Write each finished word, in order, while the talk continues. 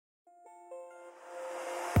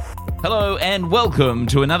Hello and welcome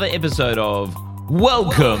to another episode of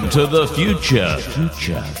Welcome to the Future.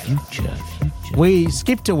 Future. We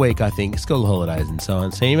skipped a week, I think, school holidays and so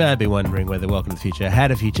on, so you may be wondering whether Welcome to the Future had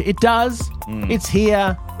a future. It does. It's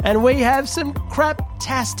here, and we have some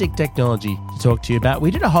craptastic technology to talk to you about. We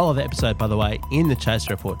did a whole other episode, by the way, in the Chaser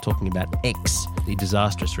Report talking about X, the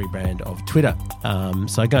disastrous rebrand of Twitter.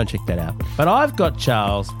 So go and check that out. But I've got,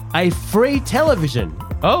 Charles, a free television.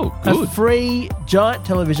 Oh, good. A free giant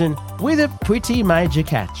television with a pretty major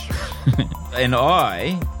catch. And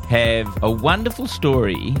I have a wonderful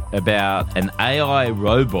story about an AI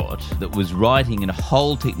robot that was writing in a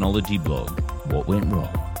whole technology blog. What went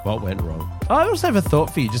wrong? What went wrong? I also have a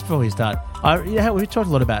thought for you just before we start. We've talked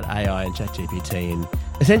a lot about AI and ChatGPT and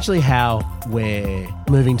essentially how we're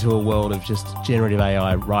moving to a world of just generative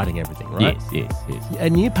AI writing everything, right? Yes. A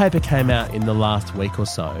new paper came out in the last week or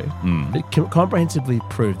so that comprehensively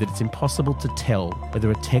proved that it's impossible to tell whether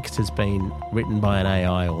a text has been written by an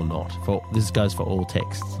AI or not. This goes for all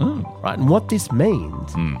texts. Right? And what this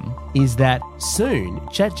means is that soon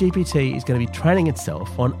ChatGPT is going to be training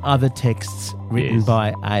itself on other texts written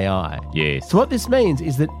by AI. Yes. So what this means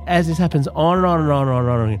is that as this happens on and on and on and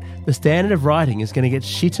on and on, the standard of writing is going to get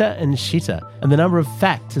shitter and shitter, and the number of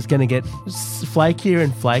facts is going to get flakier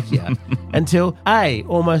and flakier until A,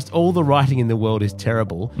 almost all the writing in the world is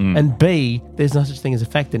terrible, and B, there's no such thing as a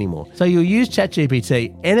fact anymore. So you'll use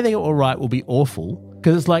ChatGPT, anything it will write will be awful,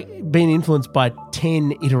 because it's like being influenced by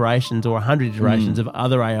 10 iterations or 100 iterations of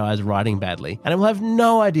other AIs writing badly, and it will have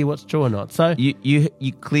no idea what's true or not. So You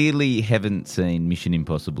clearly haven't seen Mission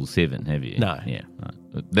Impossible 7, have you? No. Yeah. Right.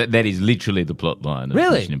 That is literally the plot line of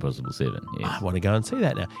Really? Mission Impossible 7. Yes. I want to go and see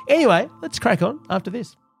that now. Anyway, let's crack on after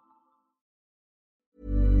this.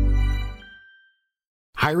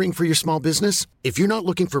 Hiring for your small business? If you're not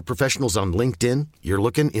looking for professionals on LinkedIn, you're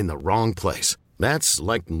looking in the wrong place. That's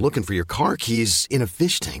like looking for your car keys in a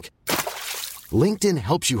fish tank. LinkedIn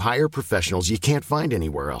helps you hire professionals you can't find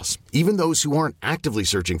anywhere else, even those who aren't actively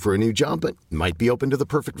searching for a new job but might be open to the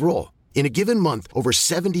perfect role. In a given month, over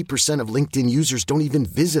 70% of LinkedIn users don't even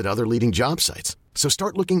visit other leading job sites. So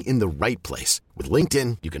start looking in the right place. With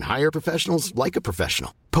LinkedIn, you can hire professionals like a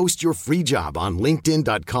professional. Post your free job on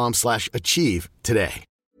linkedin.com/achieve today.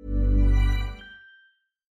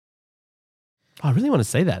 I really want to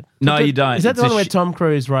see that. No, you don't. Is that It's the one a where Tom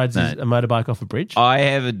Cruise rides a motorbike off a bridge? I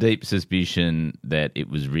have a deep suspicion that it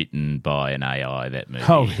was written by an AI, that movie.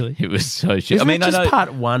 Oh, really? It was so shit. Isn't I mean, it just I know,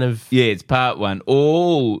 part one of... Yeah, it's part one.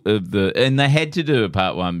 And they had to do a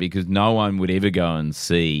part one because no one would ever go and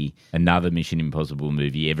see another Mission Impossible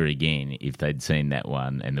movie ever again if they'd seen that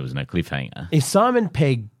one and there was no cliffhanger. Is Simon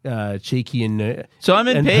Pegg cheeky and Pegg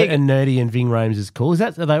and nerdy and Ving Rhames is cool?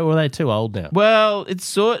 Are they too old now? Well,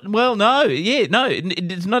 it's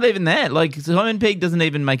not even that. Like, Simon Pegg doesn't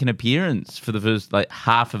even make an appearance for the first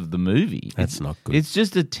half of the movie. That's not good. It's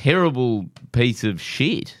just a terrible piece of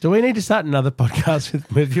shit. Do we need to start another podcast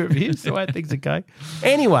with movie reviews the way things are going?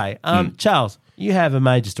 Anyway, Charles, you have a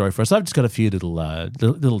major story for us. I've just got a few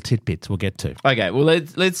little tidbits we'll get to. Okay, well,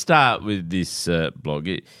 let's start with this blog.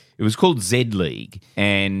 It was called Z League,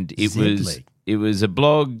 and it was a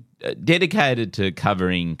blog dedicated to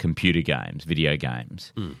covering computer games, video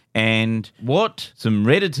games. And what some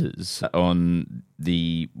Redditors on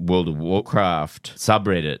the World of Warcraft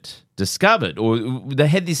subreddit discovered, or they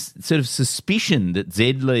had this sort of suspicion that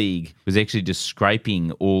Z League was actually just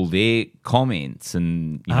scraping all their comments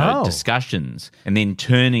and discussions and then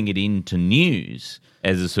turning it into news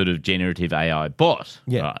as a sort of generative AI bot,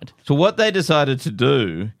 right? So what they decided to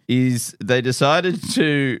do is they decided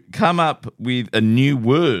to come up with a new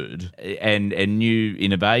word and a new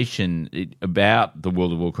innovation about the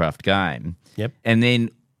World of Warcraft game. Yep. And then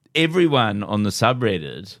everyone on the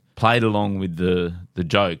subreddit played along with the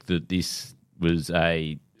joke that this was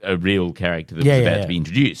a real character that was about to be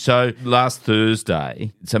introduced. So last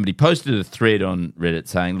Thursday, somebody posted a thread on Reddit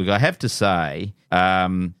saying, look, I have to say,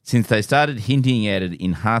 since they started hinting at it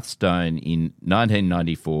in Hearthstone in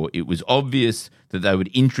 1994, it was obvious that they would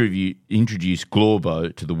introduce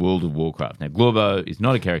Glorbo to the World of Warcraft. Now, Glorbo is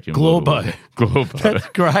not a character in World of Warcraft. Glorbo. That's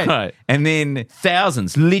great. Right. And then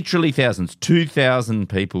literally thousands, 2,000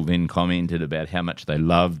 people then commented about how much they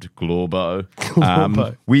loved Glorbo.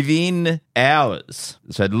 Within hours,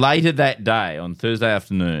 so later that day, on Thursday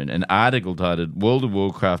afternoon, an article titled World of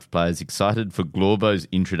Warcraft Players Excited for Glorbo's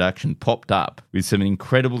Introduction popped up with some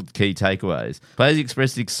incredible key takeaways. Players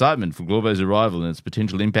expressed excitement for Glorbo's arrival and its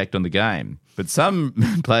potential impact on the game. But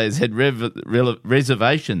some players had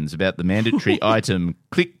reservations about the mandatory item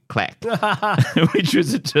click-clack, which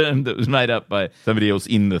was a term that was made up by somebody else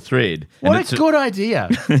in the thread. What a good idea.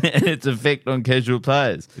 And its effect on casual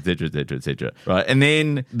players, etc., etc., etc. Right, and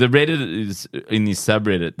then the Redditors in this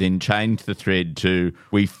subreddit then changed the thread to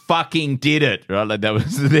 "We fucking did it." Right, like that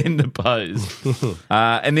was then the post,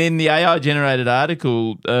 and then the AI-generated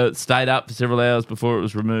article stayed up for several hours before it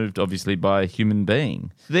was removed, obviously by a human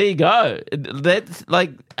being. There you go. That's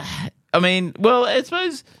like. I mean, well, I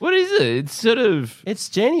suppose, what is it? It's sort of... It's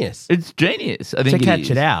genius. It's genius, I think to catch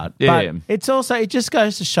it out. Yeah. But it's also, it just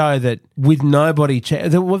goes to show that with nobody...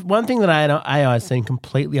 the one thing that AI has been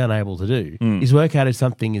completely unable to do is work out if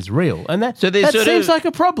something is real. And that seems like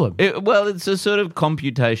a problem. It's a sort of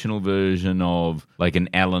computational version of like an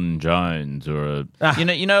Alan Jones or a...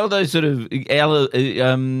 You know all those sort of...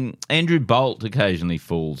 Andrew Bolt occasionally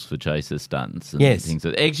falls for chaser stunts and things.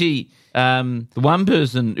 Actually... the one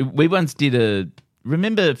person we once did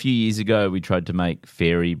remember a few years ago we tried to make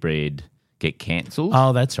fairy bread get cancelled.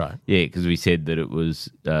 Oh, that's right. Yeah, because we said that it was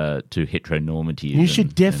too heteronormative. You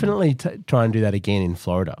should definitely try and do that again in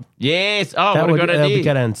Florida. Yes. Oh, what a good idea. That would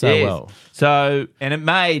go down so well. So, and it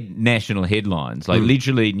made national headlines. Like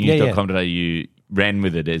literally news.com.au ran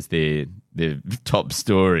with it as their top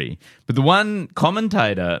story. But the one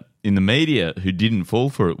commentator in the media who didn't fall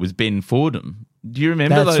for it was Ben Fordham. Do you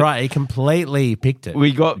remember? That's right. He completely picked it.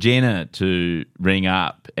 We got Jenna to ring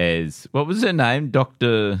up as, what was her name?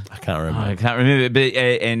 Dr. I can't remember. I can't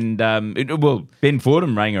remember. But, Ben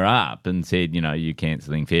Fordham rang her up and said, you're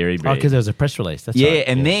cancelling fairy bread. Oh, because there was a press release. That's right.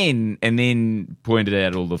 And then pointed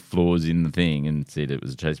out all the flaws in the thing and said it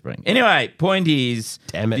was a chaser brain. Anyway, point is,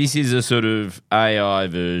 this is a sort of AI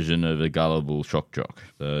version of a gullible shock jock.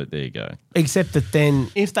 So there you go. Except that then,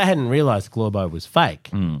 if they hadn't realised Glorbo was fake,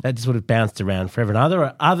 that just would have bounced around forever.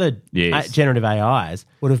 And other generative AIs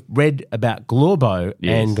would have read about Glorbo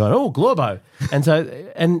and gone, oh, Glorbo.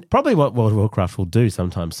 And probably what World of Warcraft will do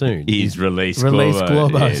sometime soon is release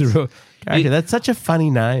Glorbo yes. as a real character. That's such a funny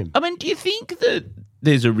name. I mean, do you think that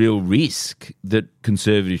there's a real risk that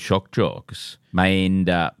conservative shock jocks may end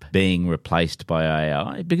up being replaced by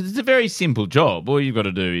AI? Because it's a very simple job. All you've got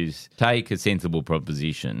to do is take a sensible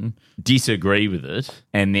proposition, disagree with it,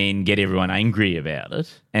 and then get everyone angry about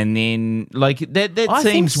it. And then, like, that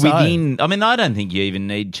seems within... I mean, I don't think you even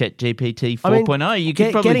need ChatGPT 4.0. You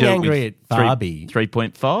could probably getting do it angry with at Barbie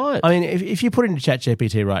 3.5. I mean, if you put it into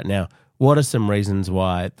ChatGPT right now, what are some reasons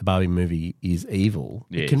why the Barbie movie is evil?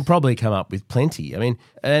 Yes. It can probably come up with plenty. I mean,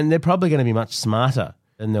 and they're probably going to be much smarter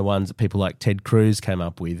than the ones that people like Ted Cruz came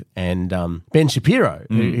up with and Ben Shapiro,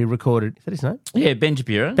 who recorded... Is that his name? Yeah, Ben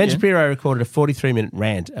Shapiro. Ben Shapiro recorded a 43-minute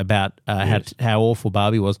rant about how awful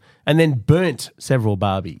Barbie was and then burnt several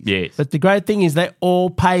Barbies. Yes. But the great thing is they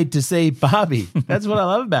all paid to see Barbie. That's what I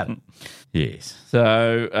love about it. Yes.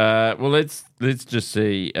 So, let's just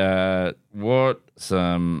see what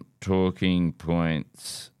some talking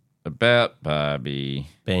points about Barbie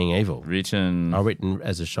being evil written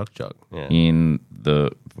as a shock jock in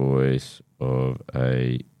the voice of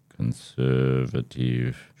a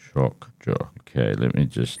conservative shock jock. Okay, let me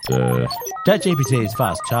just... ChatGPT is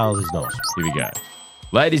fast. Charles is not. Here we go.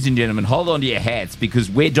 Ladies and gentlemen, hold on to your hats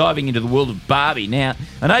because we're diving into the world of Barbie. Now,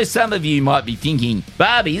 I know some of you might be thinking,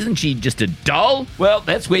 Barbie, isn't she just a doll? Well,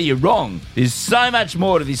 that's where you're wrong. There's so much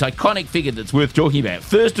more to this iconic figure that's worth talking about.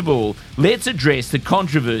 First of all, let's address the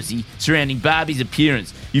controversy surrounding Barbie's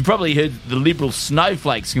appearance. You've probably heard the liberal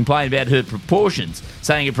snowflakes complain about her proportions,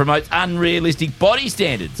 saying it promotes unrealistic body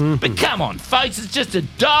standards. But come on, folks, it's just a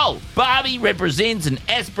doll. Barbie represents an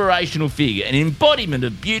aspirational figure, an embodiment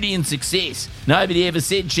of beauty and success. Nobody ever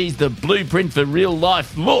said she's the blueprint for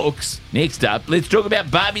real-life looks. Next up, let's talk about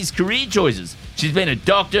Barbie's career choices. She's been a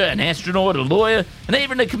doctor, an astronaut, a lawyer, and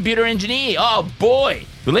even a computer engineer. Oh, boy.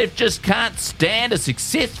 The left just can't stand a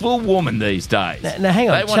successful woman these days. Now hang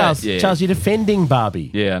on, Charles, you're defending Barbie.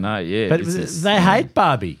 Yeah, I know, yeah. But they hate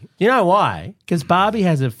Barbie. You know why? Because Barbie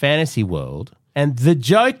has a fantasy world. And the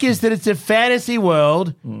joke is that it's a fantasy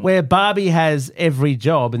world where Barbie has every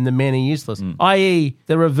job and the men are useless, i.e.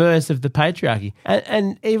 the reverse of the patriarchy.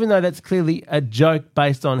 And even though that's clearly a joke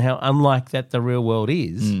based on how unlike that the real world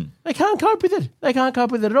is, they can't cope with it. They can't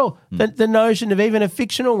cope with it at all. The notion of even a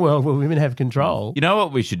fictional world where women have control. You know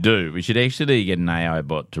what we should do? We should actually get an AI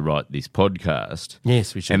bot to write this podcast.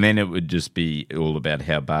 Yes, we should. And then it would just be all about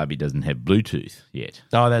how Barbie doesn't have Bluetooth yet.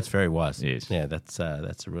 Oh, that's very wise. Yes. Yeah, that's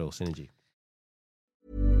a real synergy.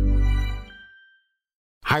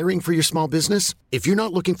 Hiring for your small business? If you're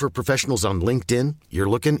not looking for professionals on LinkedIn, you're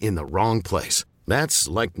looking in the wrong place. That's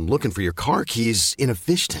like looking for your car keys in a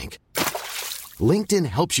fish tank. LinkedIn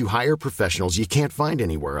helps you hire professionals you can't find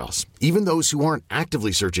anywhere else, even those who aren't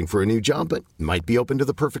actively searching for a new job but might be open to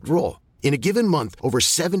the perfect role. In a given month, over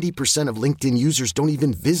 70% of LinkedIn users don't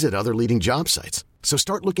even visit other leading job sites. So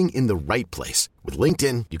start looking in the right place. With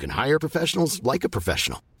LinkedIn, you can hire professionals like a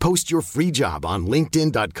professional. Post your free job on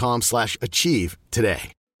linkedin.com/achieve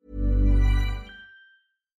today.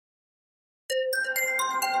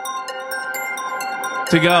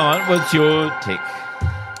 To go on, what's your tick?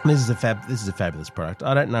 This is a fabulous product.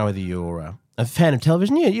 I don't know whether you're a fan of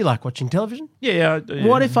television. You like watching television? Yeah.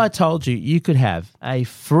 What if I told you could have a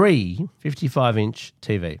free 55-inch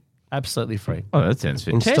TV? Absolutely free. Oh, that sounds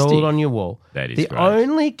fantastic. Installed on your wall. That is the great.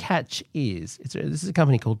 only catch is, this is a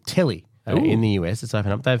company called Telly in the US. It's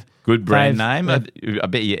opened up. Good brand name. I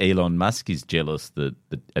bet you Elon Musk is jealous that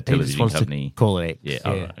a television company. Call it X.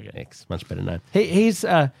 Yeah, okay. X, much better name.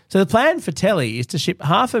 So the plan for Telly is to ship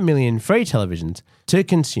 500,000 free televisions to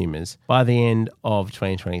consumers by the end of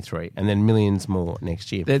 2023, and then millions more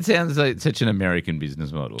next year. That sounds like such an American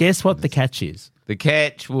business model. Guess what the catch is? The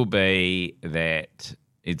catch will be that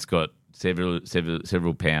it's got several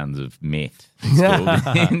pounds of meth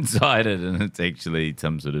installed inside it, and it's actually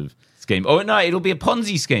some sort of scheme. Oh no, it'll be a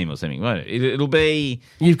Ponzi scheme or something, won't it? It'll be.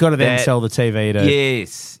 You've got to then sell the TV to.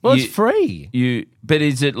 Yes. Well, it's free. But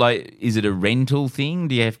is it a rental thing?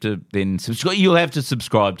 Do you have to then subscribe? You'll have to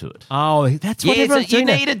subscribe to it. Oh, that's what everyone's doing.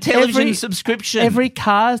 You need a television subscription. Every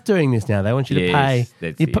car's doing this now. They want you to pay.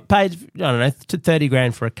 You pay, I don't know, to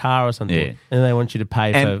 $30,000 for a car or something, and they want you to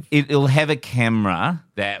pay for. It'll have a camera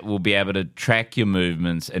that will be able to track your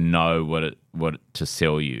movements and know what to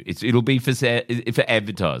sell you. It'll be for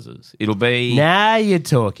advertisers. It'll be now you're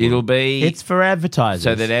talking. It's for advertisers,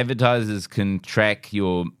 so that advertisers can track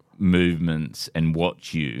your movements and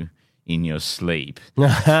watch you in your sleep,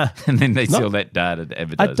 and then they sell that data to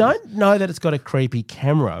advertisers. I don't know that it's got a creepy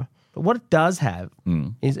camera, but what it does have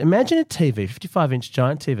is, imagine a TV, 55-inch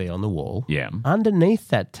giant TV on the wall. Yeah. Underneath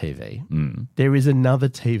that TV, there is another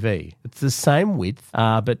TV. It's the same width,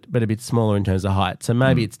 but a bit smaller in terms of height. So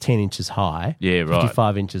maybe it's 10 inches high,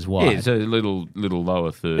 55 inches wide. Yeah, so a little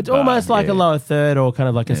lower third. It's almost like a lower third or kind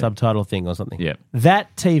of like a subtitle thing or something. Yeah.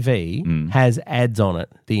 That TV has ads on it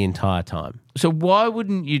the entire time. So why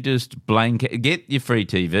wouldn't you just get your free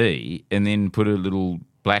TV and then put a little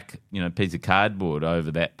black, piece of cardboard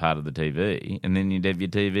over that part of the TV, and then you'd have your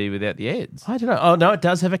TV without the ads? I don't know. Oh, no, it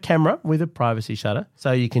does have a camera with a privacy shutter,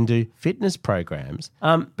 so you can do fitness programs.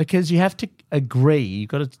 Because you have to agree. You've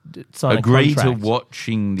got to sign a contract to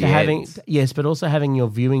watching the ads. Yes, but also having your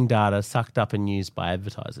viewing data sucked up and used by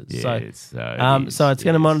advertisers. Yes, so it's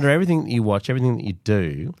going to monitor everything that you watch, everything that you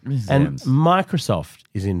do, and Microsoft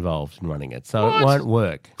is involved in running it, so it won't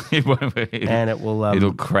work. It won't work. And it will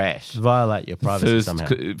it'll crash. Violate your privacy somehow.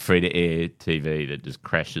 Free-to-air TV that just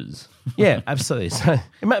crashes. Yeah, absolutely. So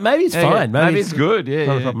maybe it's fine. Maybe it's good. Yeah,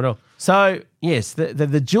 not a problem at all. So yes,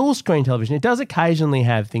 the dual screen television, it does occasionally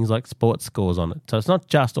have things like sports scores on it. So it's not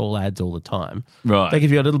just all ads all the time. Right. They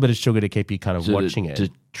give you a little bit of sugar to keep you kind of watching it. To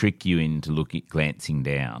trick you into glancing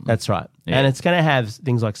down. That's right. Yeah. And it's going to have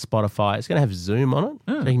things like Spotify. It's going to have Zoom on it.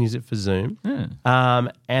 So you can use it for Zoom. And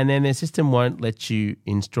then their system won't let you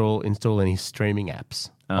install any streaming apps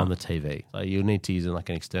on the TV. So you'll need to use like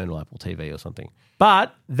an external Apple TV or something.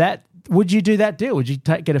 But would you do that deal? Would you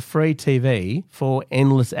get a free TV for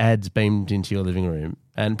endless ads beamed into your living room?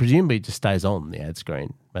 And presumably it just stays on the ad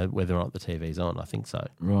screen, whether or not the TV's on. I think so.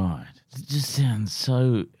 Right. It just sounds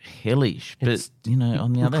so hellish. But,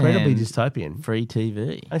 on the other hand, incredibly dystopian. Free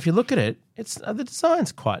TV. And if you look at it, the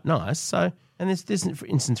design's quite nice. So, and there's for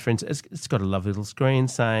instance, it's got a lovely little screen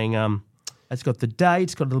saying, it's got the date,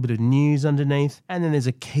 it's got a little bit of news underneath, and then there's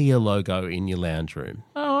a Kia logo in your lounge room.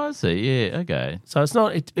 Oh, I see. Yeah, okay. So it's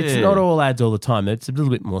not not all ads all the time. It's a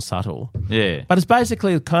little bit more subtle. Yeah. But it's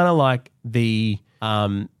basically kind of like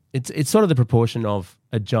it's sort of the proportion of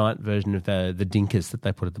a giant version of the dinkus that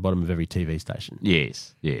they put at the bottom of every TV station.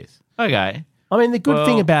 Yes. Okay. I mean, the good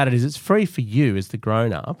thing about it is it's free for you as the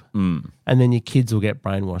grown-up, and then your kids will get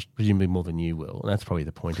brainwashed, presumably more than you will, and that's probably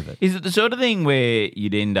the point of it. Is it the sort of thing where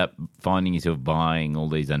you'd end up finding yourself buying all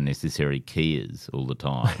these unnecessary Kias all the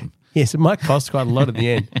time? Yes, it might cost quite a lot at the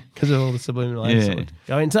end because of all the subliminal ads that would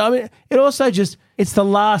go in. So, I mean, it also it's the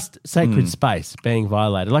last sacred space being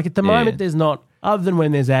violated. Like at the moment, there's not, other than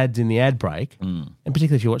when there's ads in the ad break, and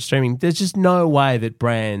particularly if you watch streaming, there's just no way that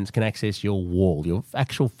brands can access your wall, your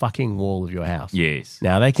actual fucking wall of your house. Yes.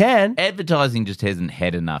 Now they can. Advertising just hasn't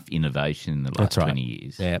had enough innovation in the last 20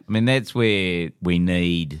 years. Yeah. I mean, that's where we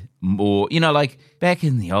need more, like back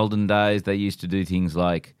in the olden days, they used to do things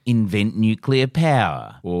like invent nuclear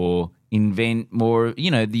power or invent more,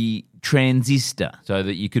 the transistor so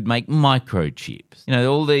that you could make microchips.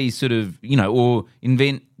 All these sort of, or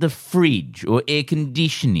invent the fridge or air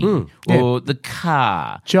conditioning or the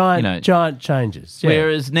car. Giant changes. Yeah.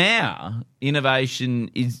 Whereas now, innovation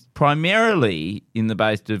is primarily in the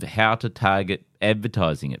base of how to target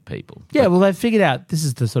advertising at people. Yeah, well, they've figured out this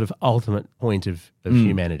is the sort of ultimate point of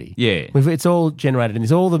humanity. Yeah. It's all generated in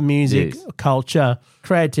this, all the music, culture,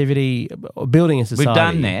 creativity, building a society. We've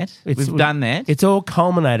done that. We've done that. It's all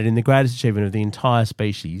culminated in the greatest achievement of the entire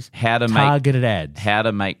species, targeted ads. How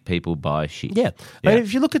to make people buy shit. Yeah. I mean,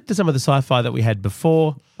 if you look at some of the sci-fi that we had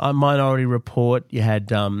before, Minority Report, you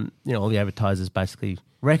had all the advertisers basically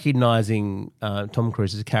recognizing Tom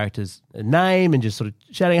Cruise's character's name and just sort of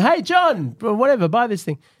shouting, "Hey, John, or whatever, buy this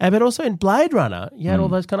thing." But also in Blade Runner, you had all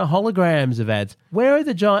those kind of holograms of ads. Where are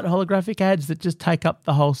the giant holographic ads that just take up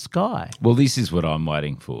the whole sky? Well, this is what I'm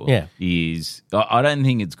waiting for. Yeah. I don't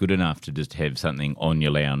think it's good enough to just have something on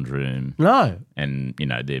your lounge room. No. And,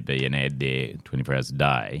 there'd be an ad there 24 hours a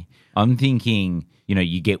day. I'm thinking,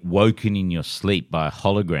 you get woken in your sleep by a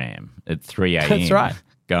hologram at 3 a.m. That's right.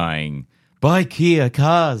 Going, buy Kia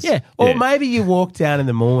cars. Yeah. Or maybe you walk down in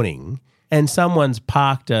the morning and someone's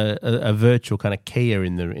parked a virtual kind of Kia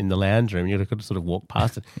in the lounge room. You've got to sort of walk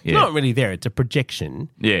past it. It's not really there. It's a projection.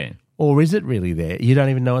 Yeah. Or is it really there? You don't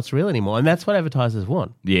even know it's real anymore. And that's what advertisers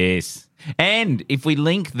want. Yes. And if we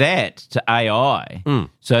link that to AI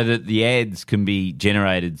so that the ads can be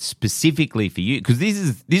generated specifically for you, because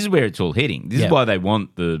this is where it's all heading. This is why they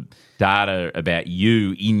want the data about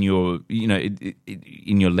you in your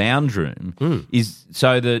in your lounge room is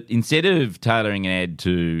so that instead of tailoring an ad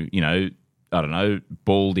to, I don't know,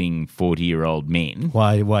 balding 40-year-old men.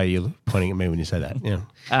 Why are you pointing at me when you say that?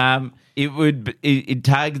 Yeah. It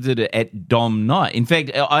targeted it at Dom Knight. In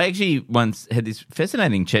fact, I actually once had this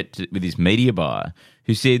fascinating chat with this media buyer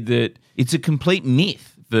who said that it's a complete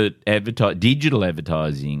myth that digital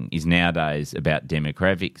advertising is nowadays about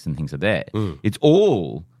demographics and things like that. It's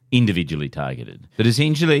all individually targeted. But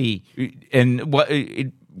essentially, and what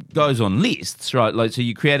it goes on lists, right? Like, so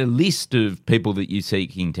you create a list of people that you're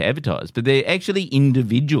seeking to advertise, but they're actually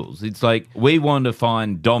individuals. It's like, we want to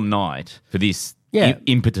find Dom Knight for this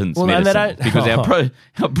impotence medicine because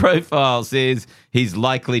our profile says he's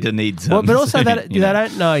likely to need some. Well, but also they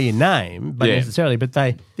don't know your name, necessarily. But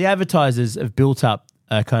the advertisers have built up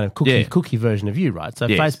a kind of cookie version of you, right? So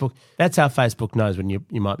Facebook, that's how Facebook knows when you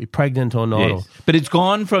might be pregnant or not. Yes. But it's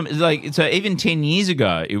gone from so even 10 years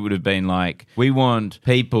ago, it would have been like, we want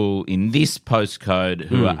people in this postcode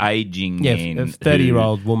who are aging men, a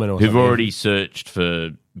 30-year-old woman or who've already searched for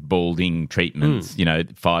balding treatments,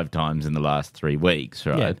 5 times in the last 3 weeks,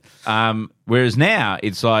 right? Yeah. Whereas now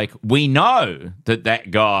it's like, we know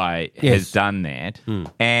that guy has done that,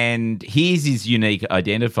 and here's his unique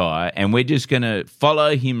identifier, and we're just going to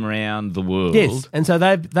follow him around the world. Yes, and so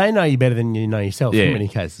they know you better than you know yourself in many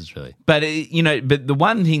cases, really. But but the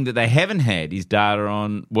one thing that they haven't had is data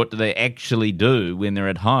on what do they actually do when they're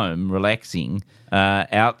at home relaxing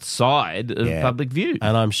outside of public view.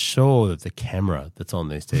 And I'm sure that the camera that's on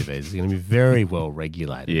these TVs is going to be very well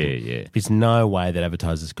regulated. Yeah. There's no way that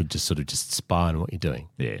advertisers could just spy on what you're doing.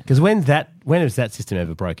 Yeah. Because when has that system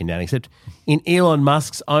ever broken down? Except in Elon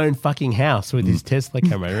Musk's own fucking house with his Tesla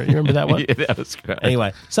camera. You remember that one? Yeah, that was great.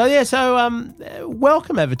 Anyway, so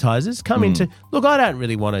welcome advertisers. Come into, look, I don't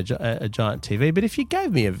really want a giant TV, but if you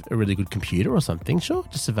gave me a really good computer or something, sure,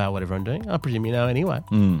 just surveil whatever I'm doing. I presume you know anyway.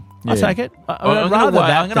 I'll take it. I'm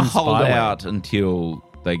going to hold out until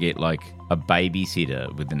they get like a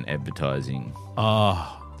babysitter with an advertising.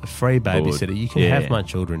 Oh, a free babysitter. You can have my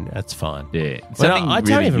children. That's fine. Yeah. Something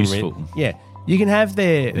really useful. You can have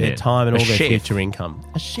their time and all their future income.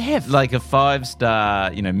 A chef. Like a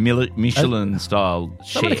 5-star, Michelin-style chef.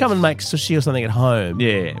 Somebody come and make sushi or something at home.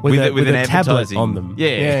 Yeah. With an an tablet on them.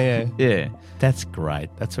 Yeah. That's great.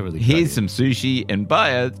 That's a really good Here's some sushi and buy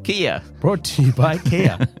a Kia. Brought to you by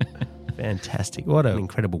Kia. Fantastic. What an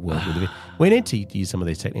incredible world we live in. We need to use some of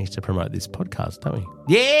these techniques to promote this podcast, don't we?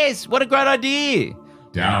 Yes. What a great idea.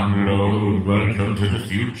 Download Welcome to the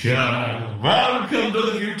Future. Welcome to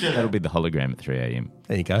the future. That'll be the hologram at 3 a.m.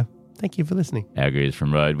 There you go. Thank you for listening. Our Gurus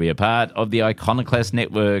from Road. We are part of the Iconoclast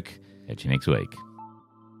Network. Catch you next week.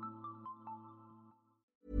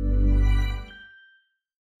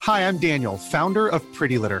 Hi, I'm Daniel, founder of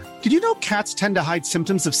Pretty Litter. Did you know cats tend to hide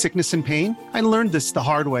symptoms of sickness and pain? I learned this the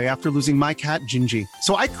hard way after losing my cat, Gingy.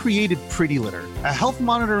 So I created Pretty Litter, a health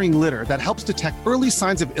monitoring litter that helps detect early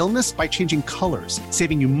signs of illness by changing colors,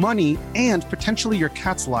 saving you money and potentially your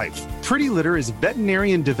cat's life. Pretty Litter is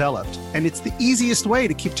veterinarian developed, and it's the easiest way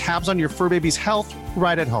to keep tabs on your fur baby's health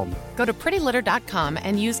right at home. Go to prettylitter.com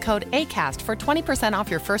and use code ACAST for 20% off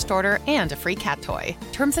your first order and a free cat toy.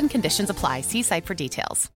 Terms and conditions apply. See site for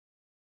details.